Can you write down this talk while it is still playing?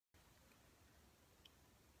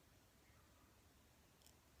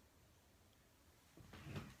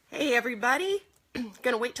Hey everybody,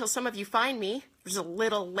 gonna wait till some of you find me. It was a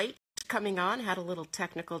little late coming on, had a little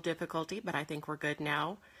technical difficulty, but I think we're good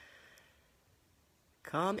now.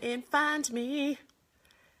 Come and find me.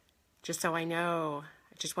 Just so I know,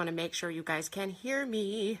 I just want to make sure you guys can hear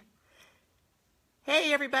me.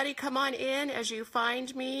 Hey everybody, come on in as you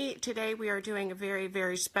find me. Today we are doing a very,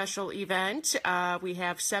 very special event. We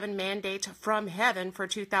have 7 mandates from heaven for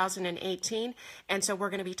 2018. And so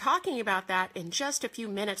we're going to be talking about that in just a few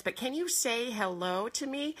minutes. But can you say hello to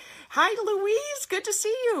me? Hi, Louise. Good to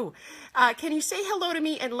see you. Can you say hello to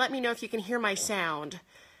me and let me know if you can hear my sound?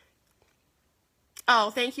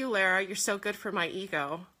 Oh, thank you, Lara. You're so good for my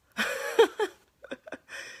ego.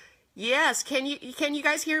 Yes. Can you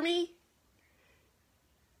guys hear me?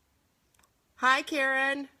 Hi,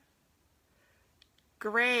 Karen.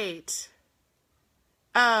 Great.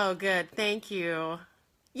 Oh, good. Thank you.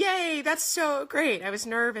 Yay, that's so great. I was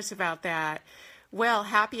nervous about that. Well,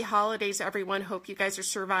 happy holidays, everyone. Hope you guys are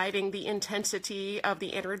surviving the intensity of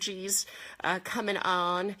the energies coming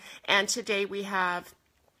on. And today we have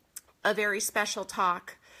a very special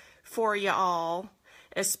talk for you all,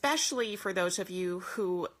 especially for those of you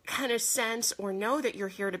who kind of sense or know that you're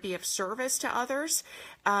here to be of service to others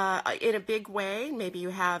in a big way. Maybe you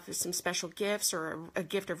have some special gifts or a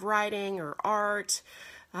gift of writing or art.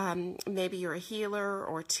 Maybe you're a healer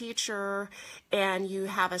or teacher, and you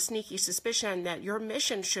have a sneaky suspicion that your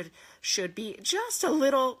mission should be just a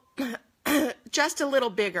little just a little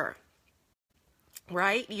bigger,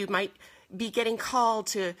 right? You might be getting called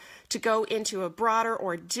to go into a broader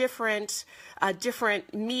or different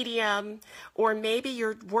medium, or maybe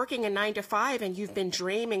you're working a 9 to 5 and you've been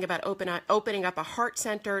dreaming about opening up a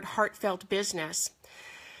heart-centered, heartfelt business.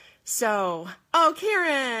 So, oh,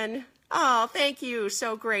 Karen, oh, thank you,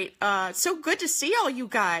 so great, so good to see all you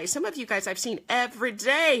guys. Some of you guys I've seen every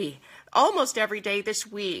day, almost every day this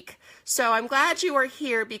week. So I'm glad you are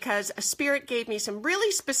here because Spirit gave me some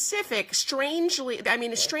really specific, strangely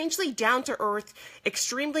down to earth,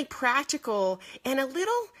 extremely practical, and a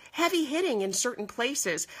little heavy hitting in certain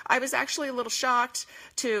places. I was actually a little shocked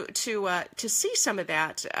to see some of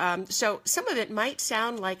that. So some of it might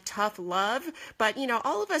sound like tough love, but you know,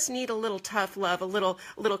 all of us need a little tough love, a little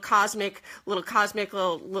cosmic,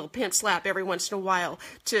 little pimp slap every once in a while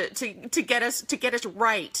to get us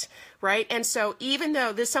right. Right? And so even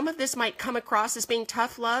though some of this might come across as being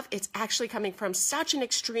tough love, it's actually coming from such an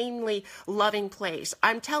extremely loving place.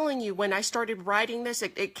 I'm telling you, when I started writing this,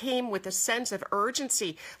 it came with a sense of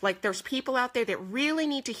urgency. Like there's people out there that really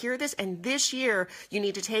need to hear this. And this year, you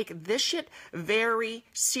need to take this shit very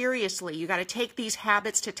seriously. You got to take these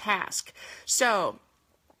habits to task. So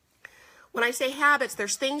when I say habits,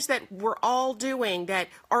 there's things that we're all doing that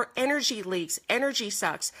are energy leaks, energy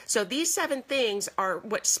sucks. So these 7 things are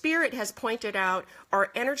what Spirit has pointed out are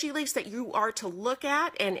energy leaks that you are to look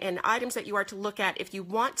at and items that you are to look at if you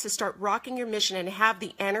want to start rocking your mission and have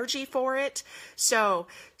the energy for it. So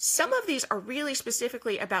some of these are really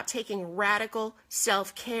specifically about taking radical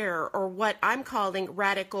self-care, or what I'm calling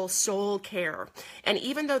radical soul care. And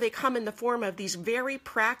even though they come in the form of these very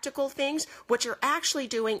practical things, what you're actually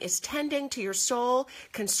doing is tending to your soul,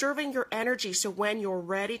 conserving your energy, so when you're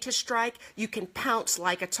ready to strike, you can pounce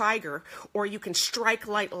like a tiger, or you can strike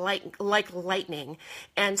like lightning.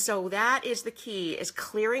 And so that is the key, is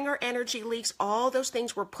clearing our energy leaks, all those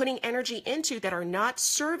things we're putting energy into that are not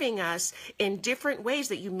serving us in different ways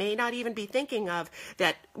that you may not even be thinking of,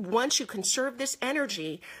 that once you conserve this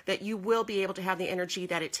energy, that you will be able to have the energy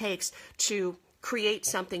that it takes to create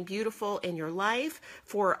something beautiful in your life,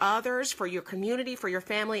 for others, for your community, for your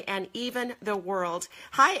family, and even the world.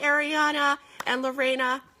 Hi, Ariana and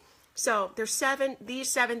Lorena. So there's these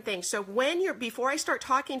 7 things. So before I start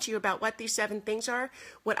talking to you about what these 7 things are,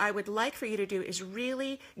 what I would like for you to do is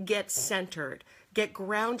really get centered, get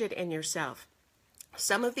grounded in yourself.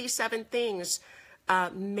 Some of these 7 things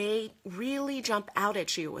may really jump out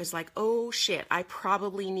at you as like, oh shit, I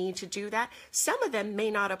probably need to do that. Some of them may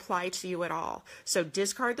not apply to you at all. So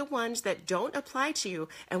discard the ones that don't apply to you.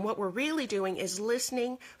 And what we're really doing is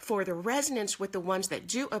listening for the resonance with the ones that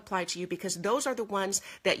do apply to you, because those are the ones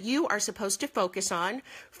that you are supposed to focus on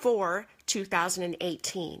for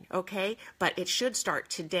 2018, okay? But it should start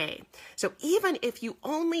today. So even if you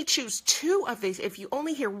only choose 2 of these, if you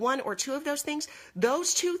only hear 1 or 2 of those things,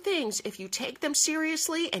 those 2 things, if you take them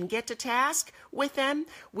seriously and get to task with them,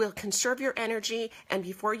 will conserve your energy. And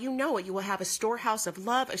before you know it, you will have a storehouse of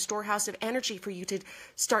love, a storehouse of energy for you to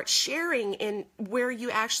start sharing in where you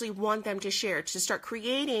actually want them to share, to start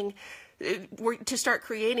creating to start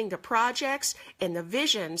creating the projects and the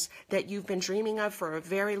visions that you've been dreaming of for a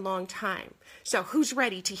very long time. So who's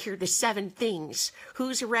ready to hear the 7 things?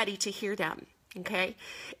 Who's ready to hear them? Okay.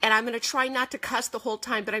 And I'm going to try not to cuss the whole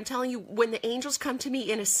time, but I'm telling you, when the angels come to me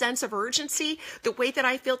in a sense of urgency, the way that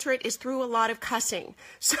I filter it is through a lot of cussing.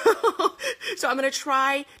 So I'm going to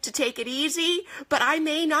try to take it easy, but I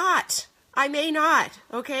may not.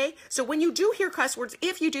 Okay. So when you do hear cuss words,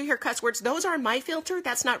 if you do hear cuss words, those are my filter.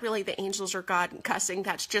 That's not really the angels or God cussing.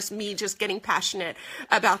 That's just me just getting passionate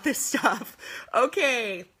about this stuff.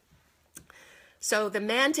 Okay. So the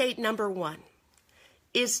mandate number 1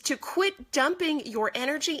 is to quit dumping your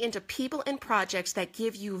energy into people and projects that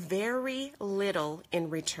give you very little in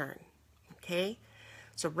return. Okay?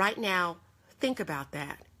 So right now, think about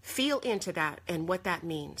that. Feel into that and what that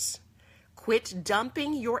means. Quit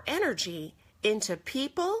dumping your energy into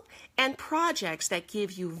people and projects that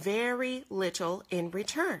give you very little in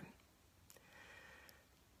return.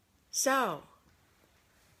 So,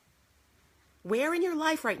 where in your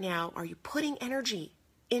life right now are you putting energy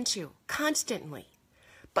into constantly,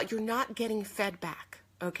 but you're not getting fed back,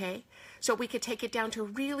 okay? So we could take it down to a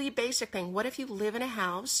really basic thing. What if you live in a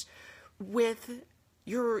house with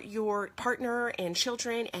your partner and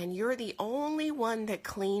children, and you're the only one that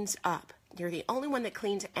cleans up? You're the only one that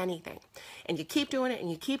cleans anything. And you keep doing it, and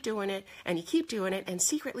you keep doing it, and you keep doing it, and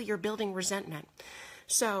secretly you're building resentment.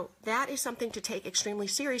 So that is something to take extremely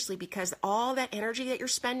seriously, because all that energy that you're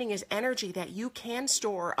spending is energy that you can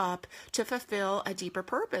store up to fulfill a deeper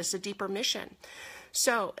purpose, a deeper mission.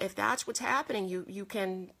 So if that's what's happening, you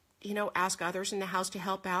can, ask others in the house to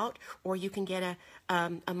help out, or you can get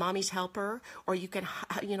a mommy's helper, or you can,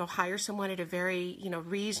 hire someone at a very,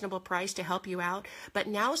 reasonable price to help you out. But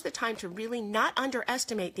now's the time to really not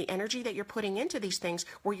underestimate the energy that you're putting into these things,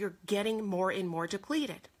 where you're getting more and more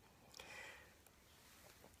depleted.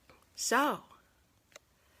 So,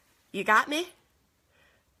 you got me?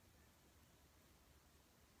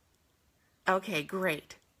 Okay,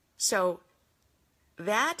 great. So,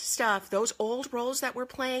 that stuff, those old roles that we're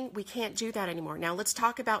playing, we can't do that anymore. Now, let's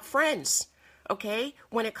talk about friends, okay?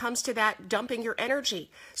 When it comes to that dumping your energy.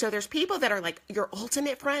 So, there's people that are like your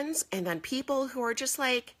ultimate friends, and then people who are just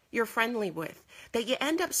like you're friendly with, that you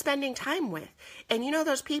end up spending time with. And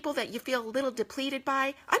those people that you feel a little depleted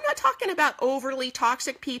by? I'm not talking about overly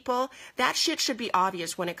toxic people. That shit should be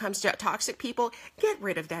obvious when it comes to toxic people. Get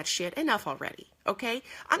rid of that shit. Enough already, okay?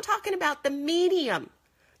 I'm talking about the medium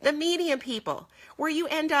people, where you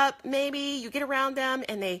end up, maybe you get around them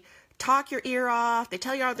and they talk your ear off, they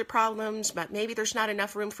tell you all their problems, but maybe there's not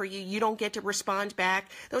enough room for you. You don't get to respond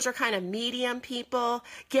back. Those are kind of medium people.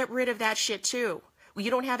 Get rid of that shit too. You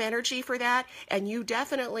don't have energy for that, and you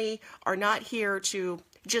definitely are not here to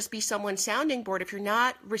just be someone's sounding board if you're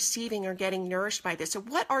not receiving or getting nourished by this. So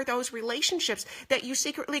what are those relationships that you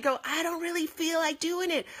secretly go, I don't really feel like doing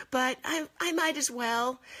it, but I might as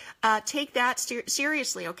well? Take that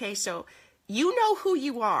seriously, okay? So you know who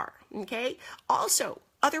you are, okay? Also,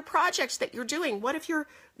 other projects that you're doing. What if you're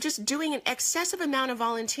just doing an excessive amount of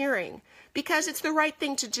volunteering because it's the right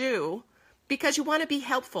thing to do, because you want to be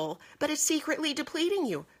helpful, but it's secretly depleting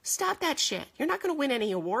you? Stop that shit. You're not going to win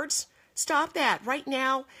any awards. Stop that. Right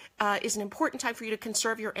now is an important time for you to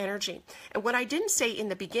conserve your energy. And what I didn't say in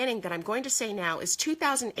the beginning that I'm going to say now is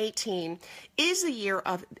 2018 is the year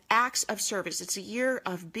of acts of service. It's a year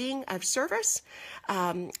of being of service,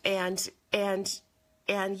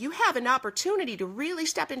 and you have an opportunity to really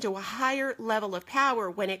step into a higher level of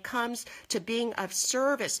power when it comes to being of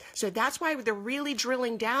service. So that's why they're really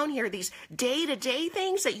drilling down here, these day-to-day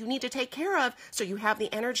things that you need to take care of, so you have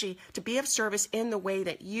the energy to be of service in the way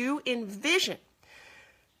that you envision.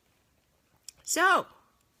 So,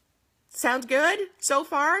 sounds good so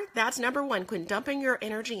far? That's number 1, quit dumping your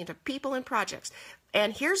energy into people and projects.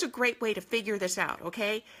 And here's a great way to figure this out,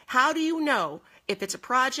 okay? How do you know if it's a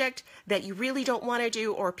project that you really don't want to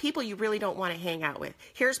do, or people you really don't want to hang out with?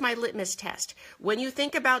 Here's my litmus test. When you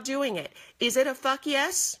think about doing it, is it a fuck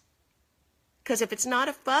yes? Because if it's not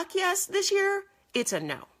a fuck yes this year, it's a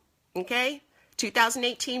no, okay?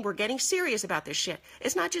 2018, we're getting serious about this shit.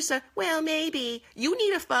 It's not just a, well, maybe. You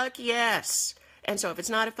need a fuck yes. And so if it's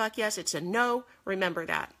not a fuck yes, it's a no. Remember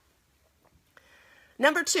that.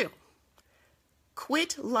 Number 2.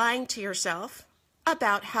 Quit lying to yourself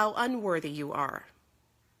about how unworthy you are.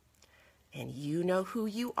 And you know who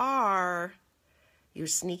you are. You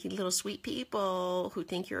sneaky little sweet people who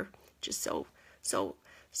think you're just so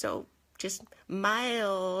just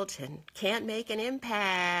mild and can't make an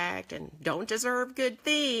impact and don't deserve good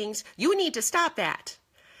things. You need to stop that.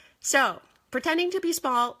 So, pretending to be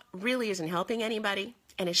small really isn't helping anybody.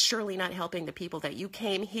 and is surely not helping the people that you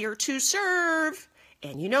came here to serve.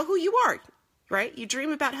 And you know who you are, right? You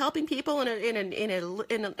dream about helping people in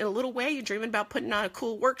a little way. You dream about putting on a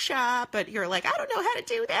cool workshop, but you're like, I don't know how to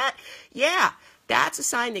do that. Yeah, that's a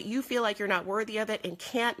sign that you feel like you're not worthy of it and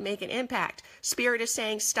can't make an impact. Spirit is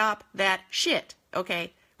saying, stop that shit,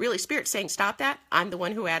 okay? Really, Spirit's saying, stop that. I'm the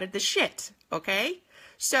one who added the shit, okay?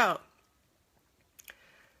 So,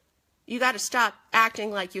 you got to stop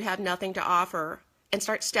acting like you have nothing to offer and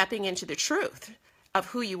start stepping into the truth of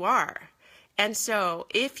who you are. And so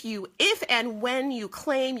if and when you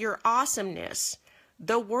claim your awesomeness,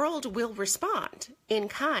 the world will respond in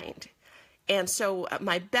kind. And so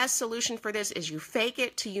my best solution for this is you fake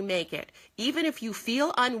it till you make it. Even if you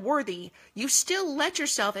feel unworthy, you still let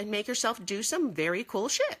yourself and make yourself do some very cool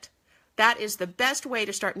shit. That is the best way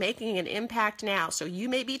to start making an impact now. So you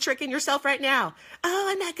may be tricking yourself right now. Oh,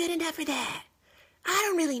 I'm not good enough for that. I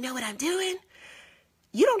don't really know what I'm doing.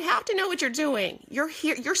 You don't have to know what you're doing. You're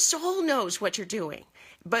here. Your soul knows what you're doing.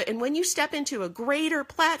 And when you step into a greater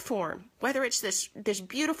platform, whether it's this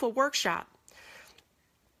beautiful workshop,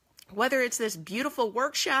 or whether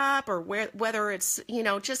it's,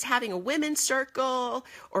 just having a women's circle,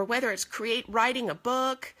 or whether it's writing a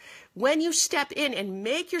book, when you step in and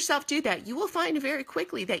make yourself do that, you will find very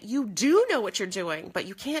quickly that you do know what you're doing, but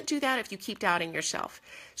you can't do that if you keep doubting yourself.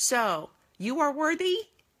 So you are worthy.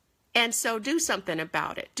 And so do something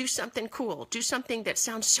about it. Do something cool. Do something that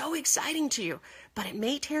sounds so exciting to you, but it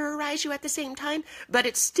may terrorize you at the same time, but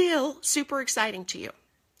it's still super exciting to you.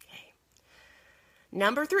 Okay.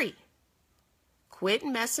 Number 3, quit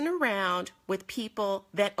messing around with people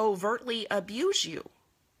that overtly abuse you.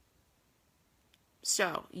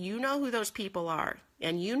 So you know who those people are,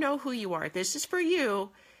 and you know who you are. This is for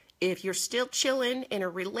you. If you're still chilling in a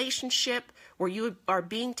relationship where you are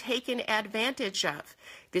being taken advantage of,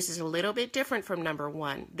 this is a little bit different from number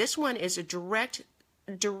 1. This one is a direct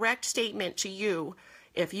statement to you.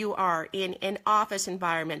 If you are in an office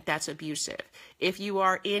environment that's abusive, if you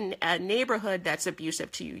are in a neighborhood that's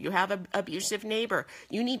abusive to you, you have an abusive neighbor,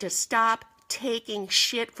 you need to stop taking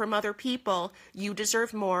shit from other people. You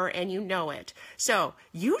deserve more, and you know it. So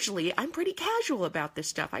usually I'm pretty casual about this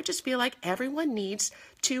stuff. I just feel like everyone needs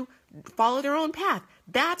to follow their own path.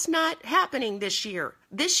 That's not happening this year.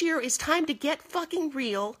 This year is time to get fucking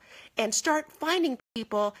real and start finding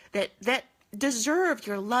people that deserve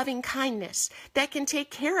your loving kindness, that can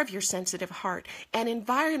take care of your sensitive heart, and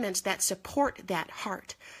environments that support that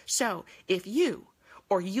heart. So if you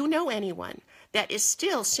or you know anyone that is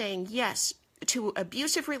still saying yes to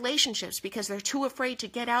abusive relationships because they're too afraid to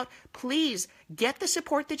get out, please get the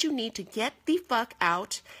support that you need to get the fuck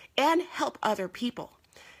out and help other people.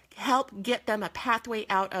 Help get them a pathway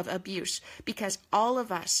out of abuse, because all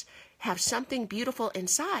of us have something beautiful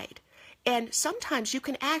inside. And sometimes you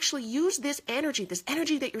can actually use this energy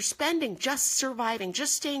that you're spending just surviving,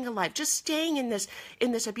 just staying alive, just staying in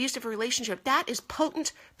this abusive relationship. That is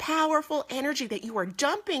potent, powerful energy that you are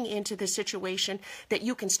dumping into this situation, that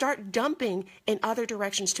you can start dumping in other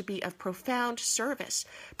directions to be of profound service,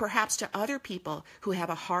 perhaps to other people who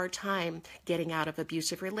have a hard time getting out of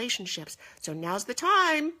abusive relationships. So now's the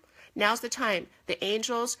time. Now's the time. The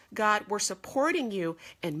angels, God, were supporting you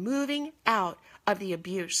and moving out of the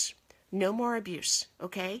abuse. No more abuse,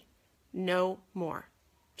 okay? No more.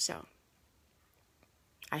 So,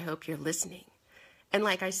 I hope you're listening. And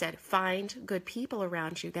like I said, find good people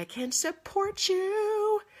around you that can support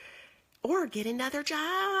you, or get another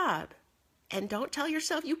job. And don't tell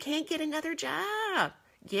yourself you can't get another job.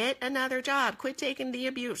 Get another job. Quit taking the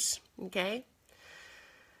abuse, okay?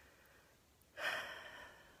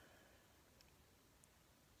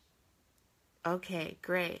 Okay,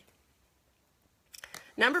 great.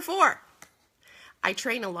 Number 4, I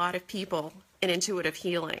train a lot of people in intuitive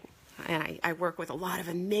healing, and I work with a lot of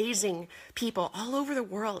amazing people all over the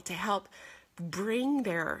world to help bring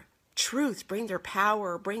their truth, bring their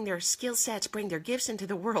power, bring their skill sets, bring their gifts into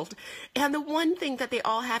the world. And the one thing that they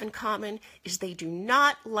all have in common is they do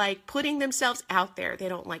not like putting themselves out there. They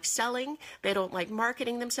don't like selling. They don't like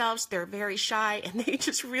marketing themselves. They're very shy, and they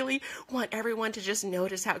just really want everyone to just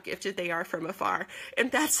notice how gifted they are from afar. And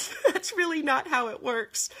that's really not how it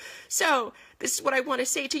works. So this is what I want to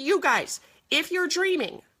say to you guys. If you're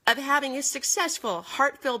dreaming of having a successful,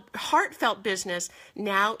 heartfelt business,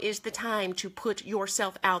 now is the time to put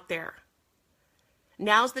yourself out there.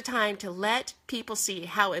 Now's the time to let people see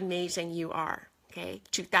how amazing you are. Okay,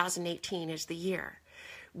 2018 is the year.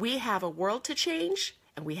 We have a world to change,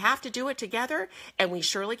 and we have to do it together, and we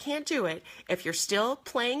surely can't do it if you're still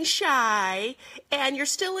playing shy and you're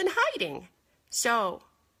still in hiding. So,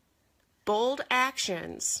 bold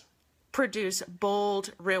actions produce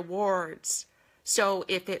bold rewards. So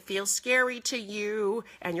if it feels scary to you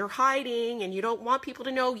and you're hiding and you don't want people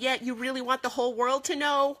to know yet, you really want the whole world to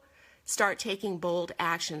know, start taking bold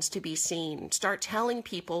actions to be seen. Start telling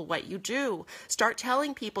people what you do. Start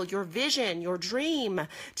telling people your vision, your dream.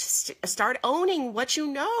 Start owning what you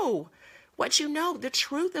know. What you know, the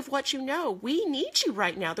truth of what you know. We need you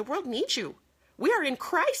right now. The world needs you. We are in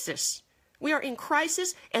crisis. We are in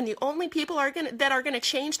crisis, and the only people that are going to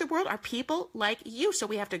change the world are people like you. So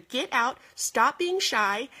we have to get out, stop being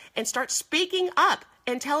shy, and start speaking up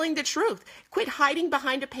and telling the truth. Quit hiding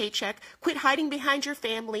behind a paycheck. Quit hiding behind your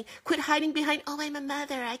family. Quit hiding behind, oh, I'm a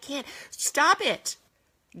mother, I can't. Stop it.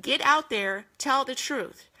 Get out there, tell the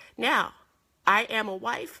truth. Now, I am a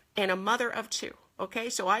wife and a mother of two. Okay,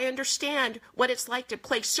 so I understand what it's like to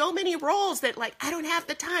play so many roles that, like, I don't have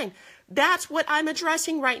the time. That's what I'm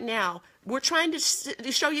addressing right now. We're trying to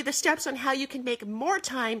show you the steps on how you can make more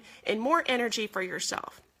time and more energy for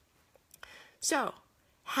yourself. So,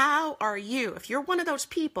 how are you? If you're one of those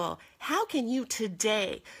people, how can you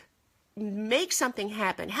today make something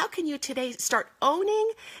happen? How can you today start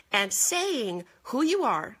owning and saying who you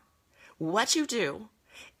are, what you do,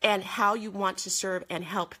 and how you want to serve and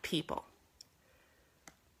help people?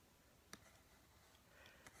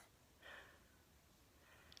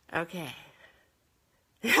 Okay.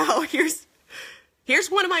 Now, here's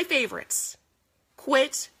one of my favorites.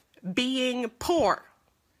 Quit being poor.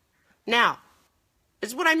 Now, this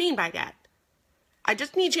is what I mean by that. I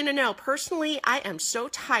just need you to know, personally, I am so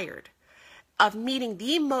tired of meeting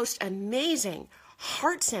the most amazing,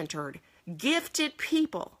 heart-centered, gifted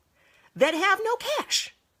people that have no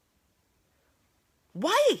cash.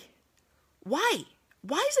 Why? Why?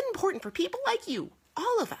 Why is it important for people like you,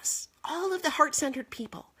 all of us, all of the heart-centered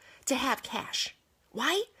people, to have cash?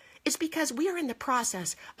 Why? It's because we are in the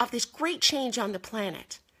process of this great change on the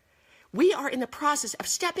planet. We are in the process of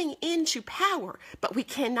stepping into power, but we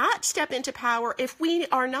cannot step into power if we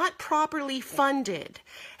are not properly funded.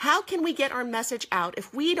 How can we get our message out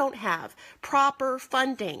if we don't have proper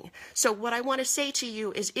funding? So what I want to say to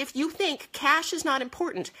you is, if you think cash is not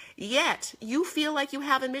important, yet you feel like you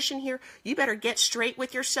have a mission here, you better get straight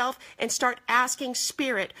with yourself and start asking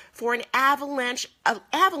Spirit for an avalanche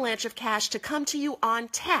of cash to come to you on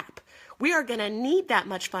tap. We are going to need that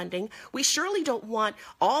much funding. We surely don't want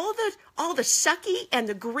all the sucky and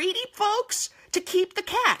the greedy folks to keep the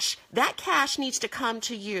cash. That cash needs to come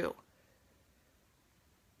to you.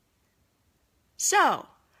 So,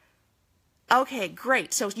 okay,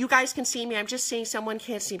 great. So you guys can see me. I'm just saying someone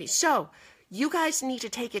can't see me. So, you guys need to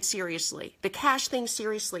take it seriously, the cash thing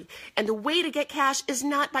seriously. And the way to get cash is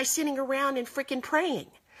not by sitting around and freaking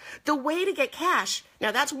praying. The way to get cash,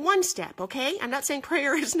 now that's one step, okay? I'm not saying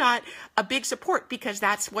prayer is not a big support, because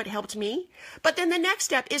that's what helped me. But then the next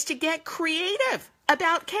step is to get creative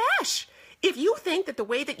about cash. If you think that the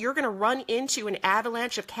way that you're going to run into an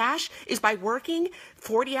avalanche of cash is by working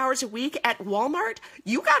 40 hours a week at Walmart,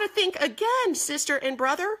 you got to think again, sister and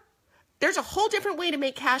brother. There's a whole different way to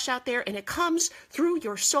make cash out there, and it comes through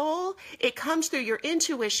your soul, it comes through your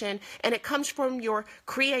intuition, and it comes from your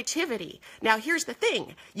creativity. Now, here's the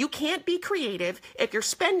thing. You can't be creative if you're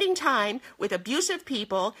spending time with abusive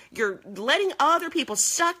people, you're letting other people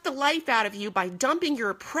suck the life out of you by dumping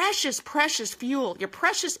your precious, precious fuel, your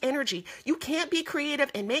precious energy. You can't be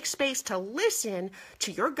creative and make space to listen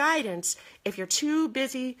to your guidance if you're too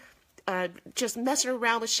busy just messing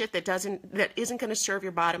around with shit that isn't going to serve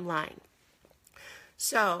your bottom line.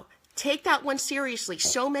 So take that one seriously.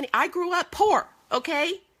 I grew up poor,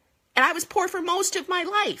 okay? And I was poor for most of my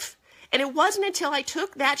life. And it wasn't until I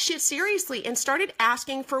took that shit seriously and started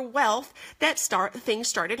asking for wealth that things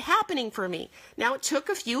started happening for me. Now, it took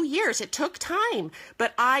a few years. It took time.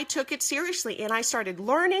 But I took it seriously, and I started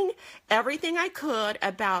learning everything I could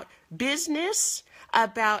about business,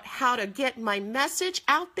 about how to get my message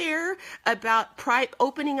out there, about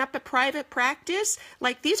opening up a private practice.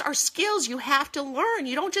 Like, these are skills you have to learn.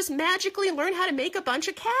 You don't just magically learn how to make a bunch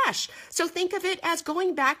of cash. So think of it as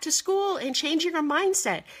going back to school and changing your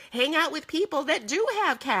mindset. Hang out with people that do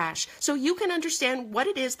have cash so you can understand what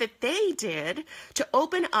it is that they did to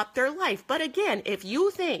open up their life. But again, if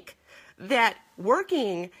you think that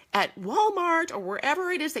working at Walmart or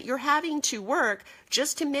wherever it is that you're having to work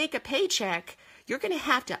just to make a paycheck, you're going to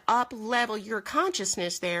have to up-level your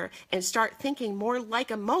consciousness there and start thinking more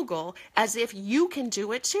like a mogul, as if you can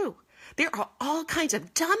do it too. There are all kinds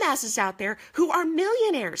of dumbasses out there who are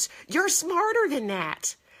millionaires. You're smarter than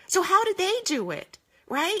that. So how did they do it,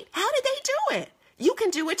 right? How did they do it? You can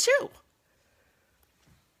do it too.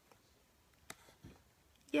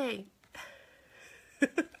 Yay.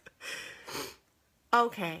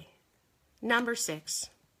 Okay. Number 6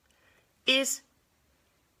 is,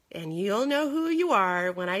 and you'll know who you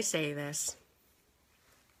are when I say this,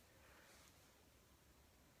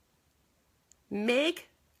 make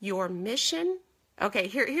your mission. Okay,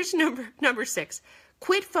 here's number 6.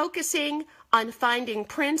 Quit focusing on finding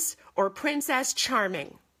Prince or Princess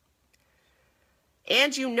Charming.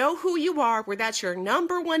 And you know who you are, where that's your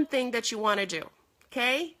number one thing that you want to do.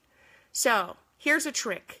 Okay? So, here's a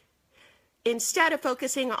trick. Instead of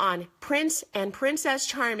focusing on Prince and Princess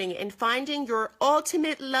Charming and finding your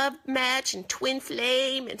ultimate love match and twin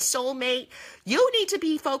flame and soulmate, you need to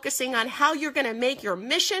be focusing on how you're going to make your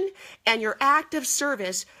mission and your act of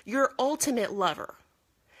service your ultimate lover.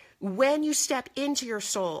 When you step into your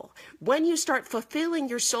soul, when you start fulfilling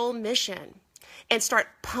your soul mission and start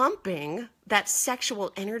pumping that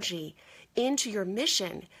sexual energy into your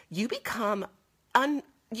mission, you become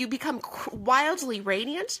wildly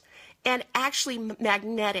radiant and actually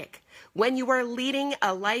magnetic. When you are leading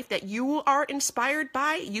a life that you are inspired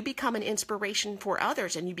by, you become an inspiration for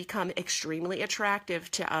others and you become extremely attractive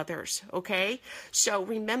to others, okay? So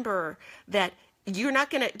remember that you're not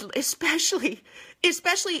going to, especially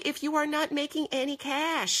if you are not making any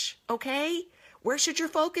cash, okay? Where should your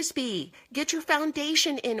focus be? Get your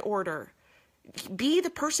foundation in order. Be the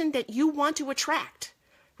person that you want to attract,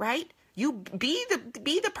 right? You be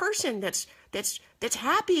the person that's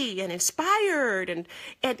happy and inspired, and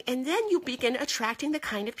then you begin attracting the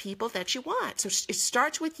kind of people that you want. So it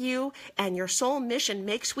starts with you and your soul mission.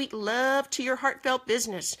 Make sweet love to your heartfelt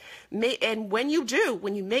business. And when you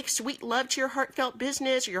make sweet love to your heartfelt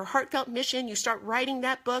business or your heartfelt mission, you start writing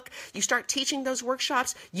that book, you start teaching those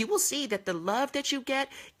workshops, you will see that the love that you get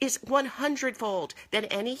is 100-fold than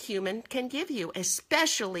any human can give you,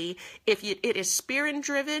 especially if it is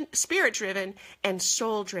spirit-driven and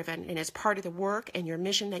soul-driven, and is part of the work and your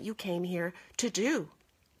mission that you came here to do.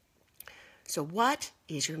 So what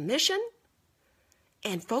is your mission?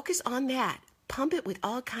 And focus on that. Pump it with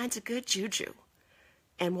all kinds of good juju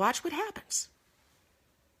and watch what happens.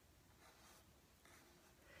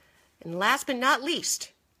 And last but not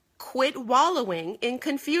least, quit wallowing in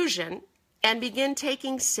confusion and begin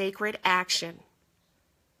taking sacred action.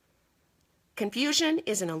 Confusion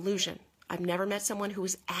is an illusion. I've never met someone who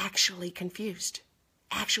is actually confused.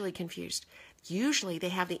 Usually they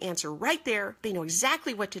have the answer right there. They know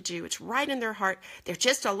exactly what to do. It's right in their heart. They're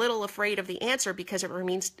just a little afraid of the answer because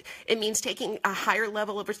it means taking a higher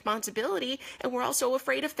level of responsibility, and we're also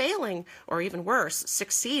afraid of failing, or even worse,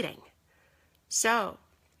 succeeding. So,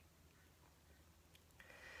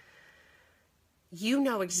 you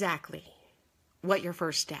know exactly what your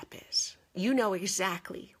first step is. You know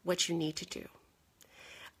exactly what you need to do.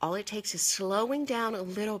 All it takes is slowing down a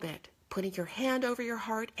little bit, putting your hand over your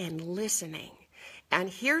heart and listening. And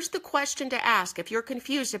here's the question to ask if you're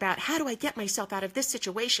confused about, how do I get myself out of this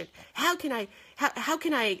situation? How can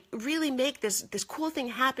I really make this cool thing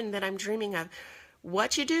happen that I'm dreaming of?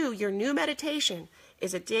 What you do, your new meditation,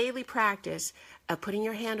 is a daily practice of putting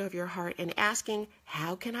your hand over your heart and asking,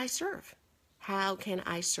 how can I serve? How can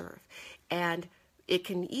I serve? And it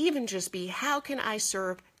can even just be, how can I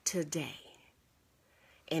serve today?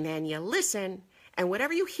 And then you listen, and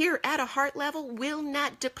whatever you hear at a heart level will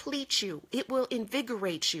not deplete you. It will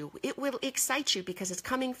invigorate you. It will excite you because it's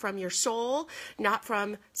coming from your soul, not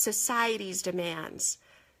from society's demands.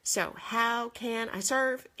 So how can I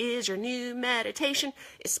serve is your new meditation,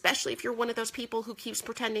 especially if you're one of those people who keeps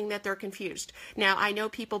pretending that they're confused. Now, I know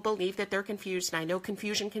people believe that they're confused, and I know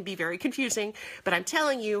confusion can be very confusing, but I'm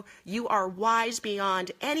telling you, you are wise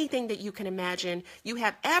beyond anything that you can imagine. You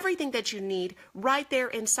have everything that you need right there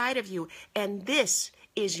inside of you, and this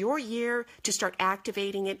is your year to start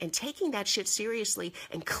activating it and taking that shit seriously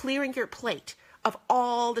and clearing your plate of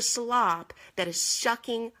all the slop that is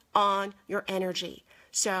sucking on your energy.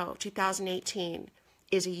 So 2018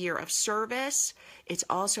 is a year of service. It's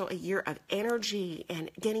also a year of energy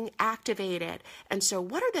and getting activated. And so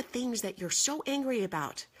what are the things that you're so angry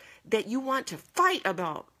about, that you want to fight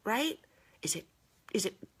about, right? Is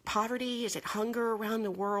it poverty? Is it hunger around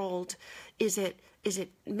the world? Is it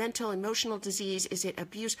mental, emotional disease? Is it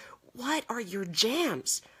abuse? What are your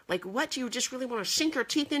jams? Like, what do you just really want to sink your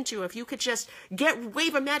teeth into? If you could just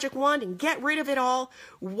wave a magic wand and get rid of it all,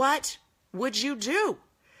 what would you do?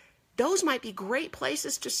 Those might be great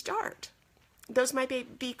places to start. Those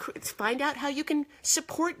might be find out how you can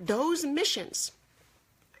support those missions.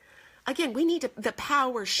 Again, we need the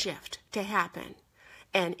power shift to happen.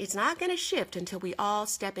 And it's not going to shift until we all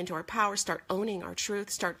step into our power, start owning our truth,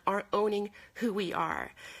 start owning who we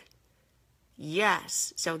are.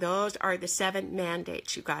 Yes, so those are the 7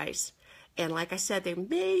 mandates, you guys. And like I said, they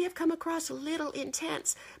may have come across a little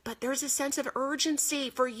intense, but there's a sense of urgency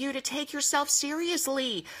for you to take yourself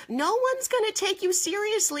seriously. No one's going to take you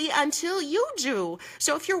seriously until you do.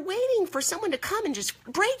 So if you're waiting for someone to come and just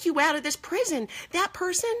break you out of this prison, that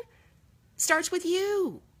person starts with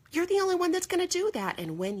you. You're the only one that's going to do that.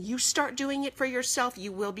 And when you start doing it for yourself,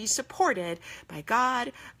 you will be supported by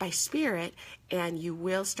God, by Spirit, and you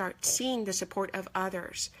will start seeing the support of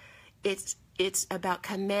others. It's about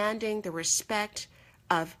commanding the respect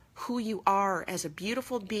of who you are as a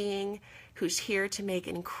beautiful being who's here to make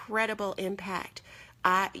an incredible impact.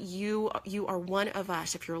 You are one of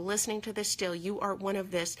us. If you're listening to this still, you are one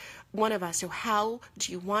of us. So how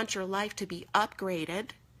do you want your life to be upgraded?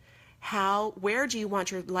 Where do you want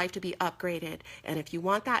your life to be upgraded? And if you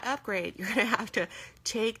want that upgrade, you're going to have to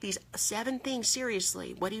take these 7 things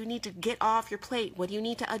seriously. What do you need to get off your plate? What do you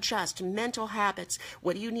need to adjust? Mental habits.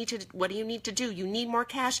 What do you need to do? You need more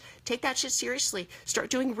cash? Take that shit seriously. Start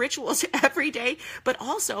doing rituals every day, but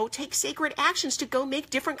also take sacred actions to go make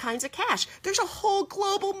different kinds of cash. There's a whole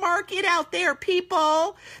global market out there,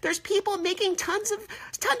 people. There's people making tons of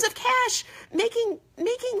cash, making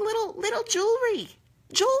little jewelry,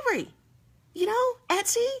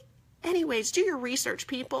 Etsy. Anyways, do your research,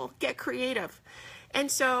 people. Get creative. And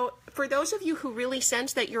so for those of you who really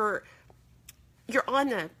sense that you're on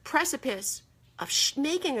the precipice of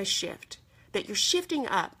making a shift, that you're shifting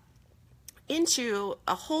up into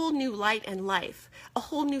a whole new light and life, a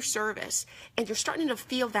whole new service, and you're starting to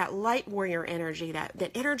feel that light warrior energy,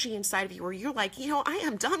 that energy inside of you where you're like, I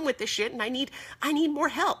am done with this shit and I need more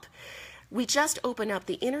help. We just opened up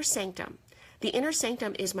the Inner Sanctum. The Inner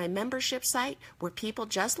Sanctum is my membership site where people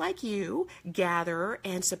just like you gather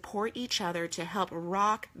and support each other to help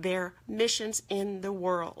rock their missions in the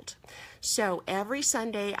world. So every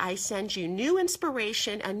Sunday I send you new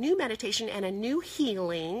inspiration, a new meditation, and a new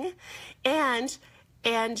healing, and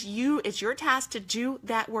it's your task to do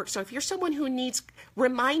that work. So if you're someone who needs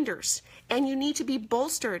reminders and you need to be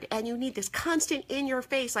bolstered and you need this constant in your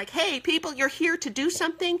face, like, hey, people, you're here to do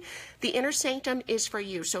something, the Inner Sanctum is for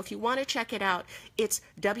you. So if you want to check it out, it's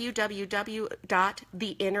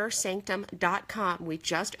www.theinnersanctum.com. We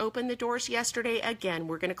just opened the doors yesterday. Again,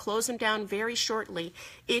 we're going to close them down very shortly.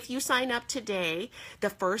 If you sign up today,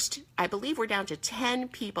 I believe we're down to 10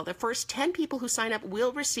 people. The first 10 people who sign up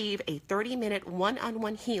will receive a 30-minute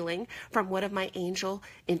one-on-one healing from one of my angel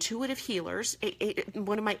intuitive healers,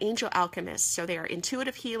 one of my angel alchemists. So they are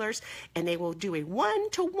intuitive healers, and they will do a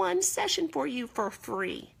 1-to-1 session for you for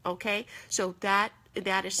free. Okay, so that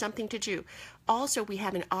is something to do. Also, we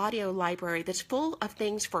have an audio library that's full of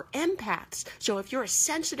things for empaths. So if you're a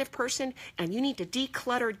sensitive person and you need to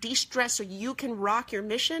declutter, de-stress so you can rock your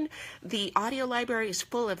mission, the audio library is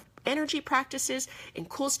full of energy practices and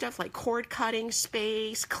cool stuff like cord cutting,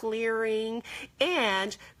 space clearing,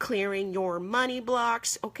 and clearing your money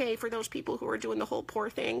blocks. Okay, for those people who are doing the whole poor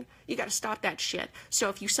thing, you got to stop that shit. So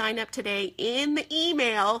if you sign up today in the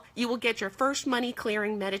email, you will get your first money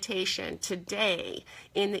clearing meditation today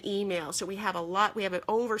in the email. So we have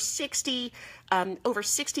over 60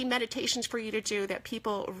 meditations for you to do that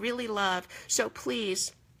people really love. So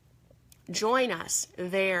please join us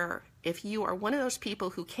there. If you are one of those people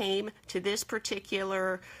who came to this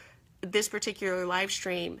particular live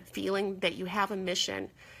stream feeling that you have a mission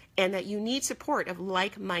and that you need support of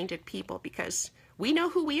like-minded people, because we know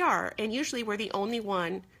who we are, and usually we're the only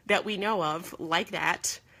one that we know of like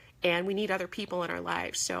that, and we need other people in our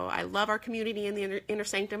lives. So I love our community in the Inner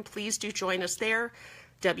Sanctum. Please do join us there.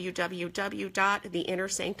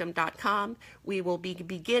 www.theinnersanctum.com. We will be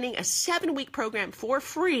beginning a 7-week program for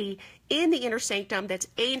free in the Inner Sanctum that's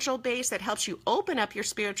angel-based, that helps you open up your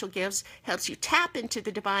spiritual gifts, helps you tap into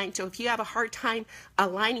the divine. So if you have a hard time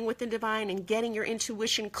aligning with the divine and getting your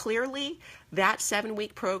intuition clearly, that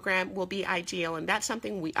 7-week program will be ideal. And that's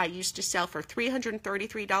something I used to sell for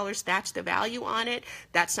 $333. That's the value on it.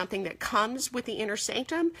 That's something that comes with the Inner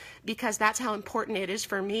Sanctum, because that's how important it is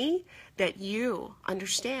for me that you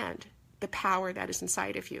understand the power that is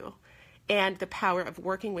inside of you and the power of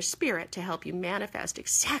working with Spirit to help you manifest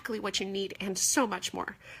exactly what you need and so much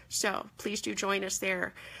more. So please do join us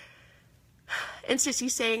there. And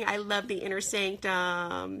Sissy's saying, I love the Inner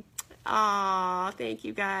Sanctum. Aw, thank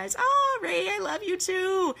you guys. Oh, Ray, I love you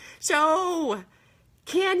too. So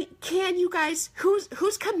can you guys,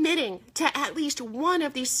 who's committing to at least one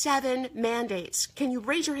of these 7 mandates? Can you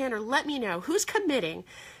raise your hand or let me know who's committing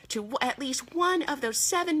to at least one of those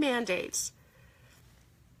 7 mandates?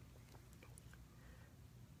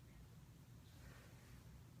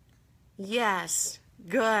 Yes,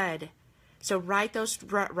 good. So write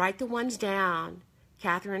the ones down.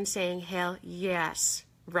 Catherine saying, hell yes,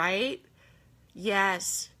 right?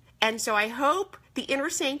 Yes. And so I hope the Inner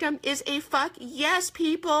Sanctum is a fuck yes,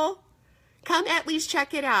 people. Come at least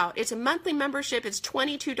check it out. It's a monthly membership. It's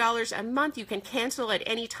 $22 a month. You can cancel at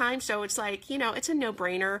any time. So it's like, you know, it's a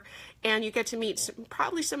no-brainer. And you get to meet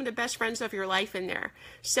probably some of the best friends of your life in there.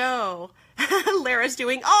 So Lara's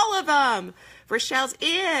doing all of them. Rochelle's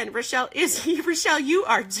in. Rochelle, you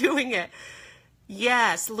are doing it.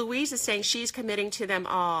 Yes, Louise is saying she's committing to them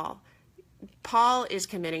all. Paul is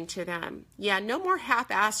committing to them. Yeah, no more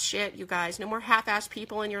half-assed shit, you guys. No more half-assed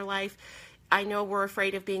people in your life. I know we're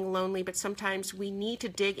afraid of being lonely, but sometimes we need to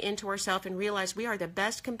dig into ourselves and realize we are the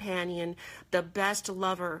best companion, the best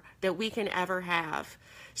lover that we can ever have.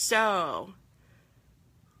 So,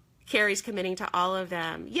 Carrie's committing to all of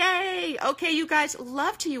them. Yay! Okay, you guys,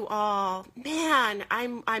 love to you all. Man,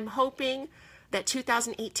 I'm hoping that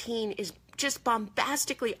 2018 is just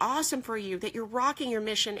bombastically awesome for you, that you're rocking your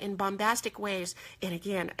mission in bombastic ways. And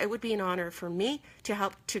again, it would be an honor for me to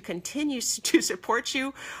help to continue to support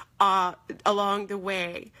you along the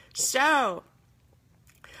way. So,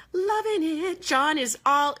 loving it. John is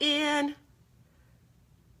all in.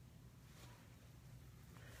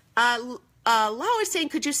 Lau is saying,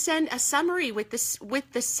 could you send a summary with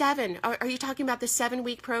the 7? Are you talking about the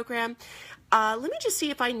 7-week program? Let me just see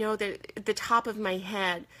if I know the top of my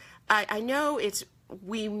head. I know it's,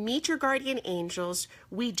 we meet your guardian angels,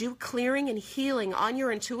 we do clearing and healing on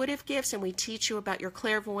your intuitive gifts, and we teach you about your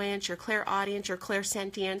clairvoyance, your clairaudience, your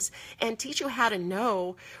clairsentience, and teach you how to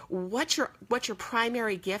know what your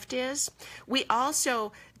primary gift is. We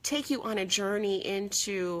also take you on a journey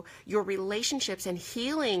into your relationships and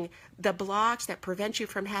healing the blocks that prevent you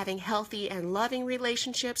from having healthy and loving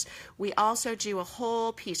relationships. We also do a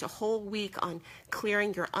whole week on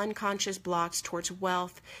clearing your unconscious blocks towards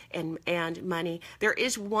wealth and money. There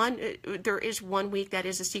is one week that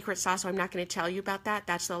is a secret sauce, so I'm not going to tell you about that.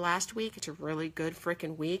 That's the last week. It's a really good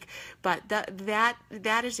freaking week. But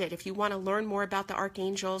that is it. If you want to learn more about the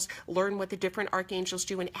archangels, learn what the different archangels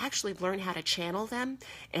do, and actually learn how to channel them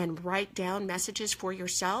and write down messages for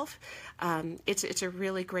yourself, it's a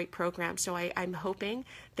really great program. So I'm hoping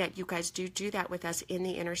that you guys do that with us in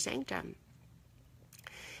the Inner Sanctum.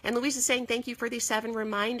 And Louise is saying, thank you for these 7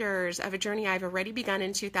 reminders of a journey I've already begun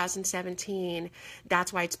in 2017.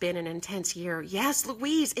 That's why it's been an intense year. Yes,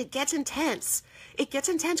 Louise, it gets intense. It gets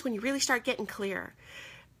intense when you really start getting clear.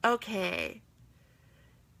 Okay.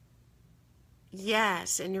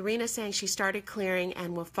 Yes, and Narina's saying she started clearing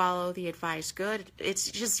and will follow the advice. Good. It's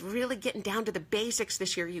just really getting down to the basics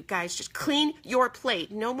this year, you guys. Just clean your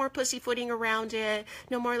plate. No more pussyfooting around it.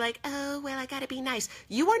 No more like, oh, well, I got to be nice.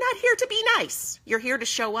 You are not here to be nice. You're here to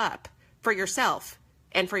show up for yourself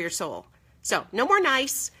and for your soul. So no more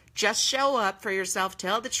nice. Just show up for yourself.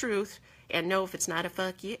 Tell the truth. And no, if it's not a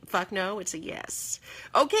fuck no, it's a yes.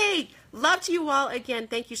 Okay, love to you all again.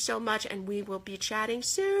 Thank you so much, and we will be chatting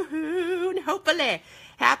soon, hopefully.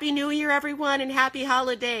 Happy New Year, everyone, and happy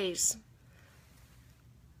holidays.